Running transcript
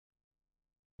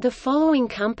The following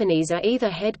companies are either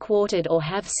headquartered or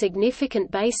have significant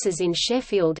bases in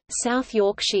Sheffield, South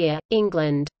Yorkshire,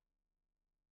 England.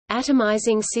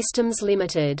 Atomising Systems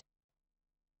Limited.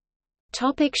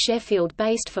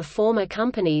 Sheffield-based. For former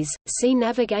companies, see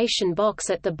navigation box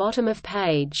at the bottom of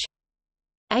page.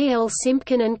 A.L.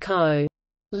 Simpkin & Co.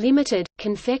 Limited,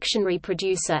 confectionery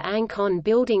producer Ancon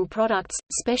Building Products,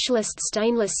 specialist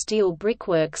stainless steel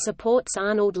brickwork supports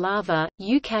Arnold Lava,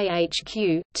 UK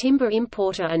HQ, timber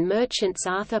importer and merchants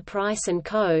Arthur Price &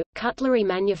 Co., cutlery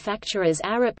manufacturers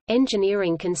Arup,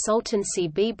 engineering consultancy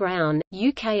B. Brown,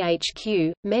 UK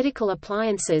HQ, medical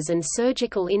appliances and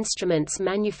surgical instruments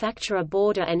manufacturer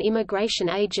Border and Immigration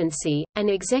Agency, an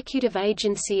executive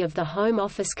agency of the Home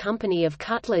Office Company of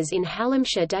Cutlers in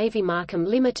Hallamshire Davy Markham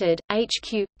Limited,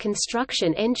 HQ,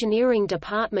 Construction Engineering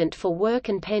Department for Work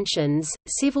and Pensions,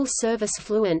 Civil Service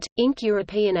Fluent, Inc.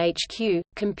 European HQ,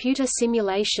 Computer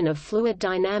Simulation of Fluid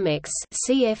Dynamics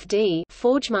CFD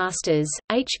Forgemasters,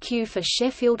 HQ for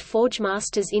Sheffield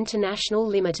Forgemasters International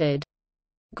Limited.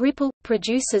 Gripple,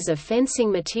 producers of fencing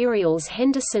materials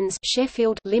Henderson's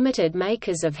Sheffield Limited,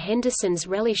 makers of Henderson's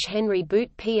Relish Henry Boot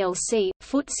plc,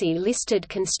 FTSE listed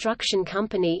construction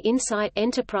company Insight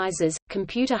Enterprises,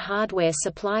 computer hardware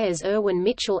suppliers Irwin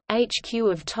Mitchell, HQ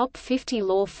of top 50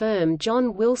 law firm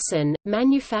John Wilson,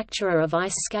 manufacturer of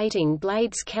ice skating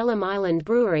blades Kellam Island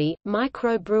Brewery,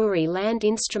 microbrewery Land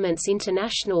Instruments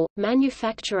International,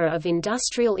 manufacturer of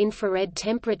industrial infrared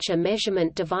temperature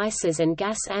measurement devices and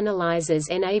gas analyzers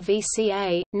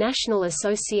NAVCA, National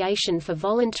Association for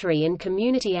Voluntary and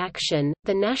Community Action,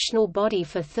 the national body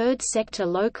for third sector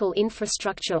local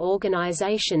infrastructure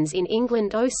organisations in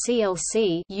England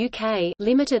OCLC UK,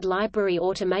 Limited Library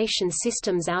Automation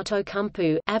Systems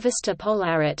Autocompu, Avista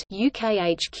Polarit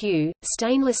UK HQ,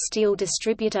 stainless steel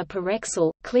distributor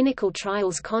Perexel, clinical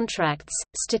trials contracts,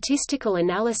 statistical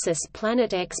analysis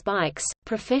Planet X Bikes,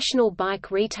 professional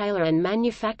bike retailer and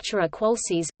manufacturer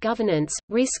Qualsys, governance,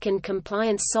 risk and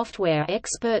compliance software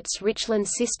experts Richland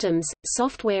Systems,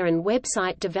 software and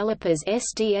website developers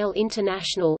SDL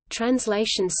International,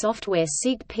 translation software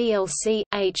SIG plc,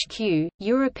 HQ,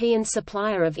 European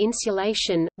supplier of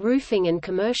insulation, roofing and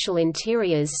commercial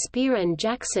interiors Spear &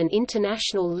 Jackson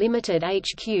International Limited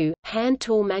HQ, hand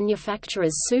tool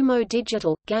manufacturers Sumo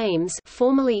Digital, Games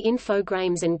formerly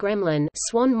Infogrames and Gremlin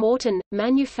Swan Morton,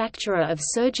 manufacturer of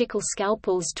surgical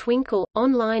scalpels Twinkle,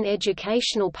 online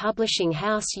educational publishing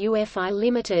house UFI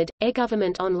Limited,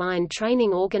 e-government online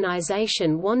training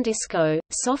organization Wandisco,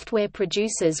 software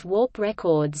producers Warp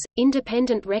Records,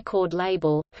 independent record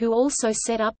label, who also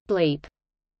set up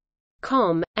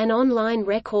Bleep.com, an online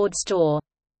record store.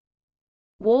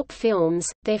 Warp Films,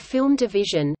 their film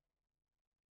division.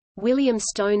 William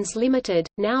Stones Limited,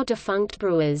 now defunct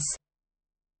Brewers.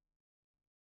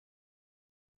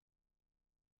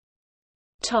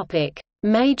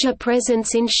 Major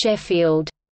presence in Sheffield.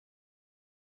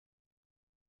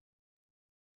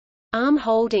 Arm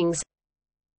Holdings,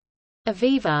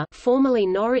 Aviva, formerly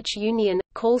Norwich Union,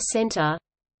 call centre,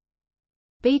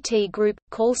 BT Group,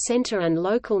 call centre and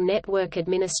local network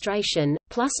administration,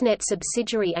 PlusNet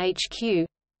subsidiary HQ,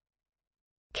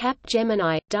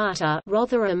 Capgemini, data,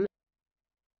 Rotherham,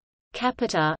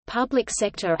 Capita, public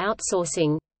sector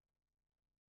outsourcing,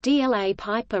 DLA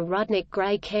Piper Rudnick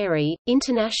Gray Carey,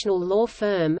 international law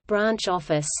firm, branch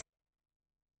office,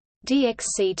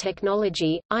 DXC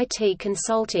Technology, IT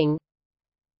consulting,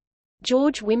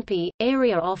 George Wimpey,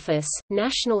 area office,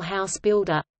 national house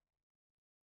builder,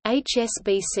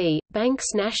 HSBC,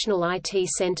 Banks National IT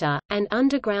Centre, and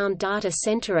underground data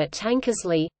centre at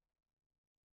Tankersley,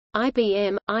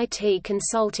 IBM, IT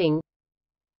consulting,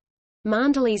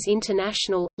 Mandelys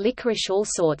International, Licorice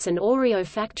Allsorts and Oreo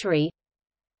Factory,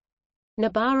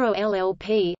 Nabarro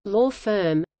LLP, law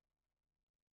firm,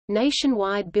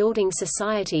 Nationwide Building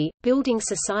Society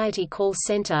call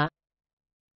center,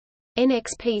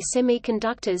 NXP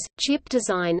Semiconductors, chip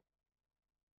design,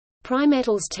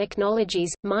 Primetals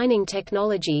Technologies, mining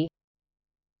technology,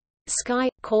 Sky,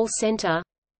 call center,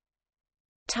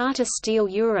 Tata Steel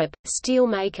Europe,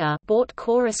 steelmaker bought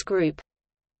Chorus Group,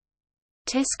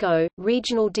 Tesco,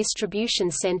 regional distribution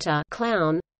center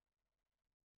Clown,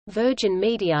 Virgin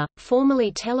Media,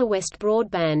 formerly Telewest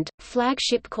Broadband,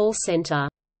 flagship call center.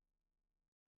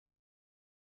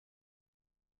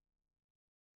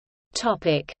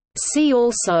 See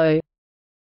also: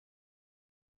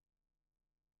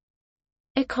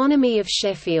 Economy of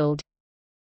Sheffield.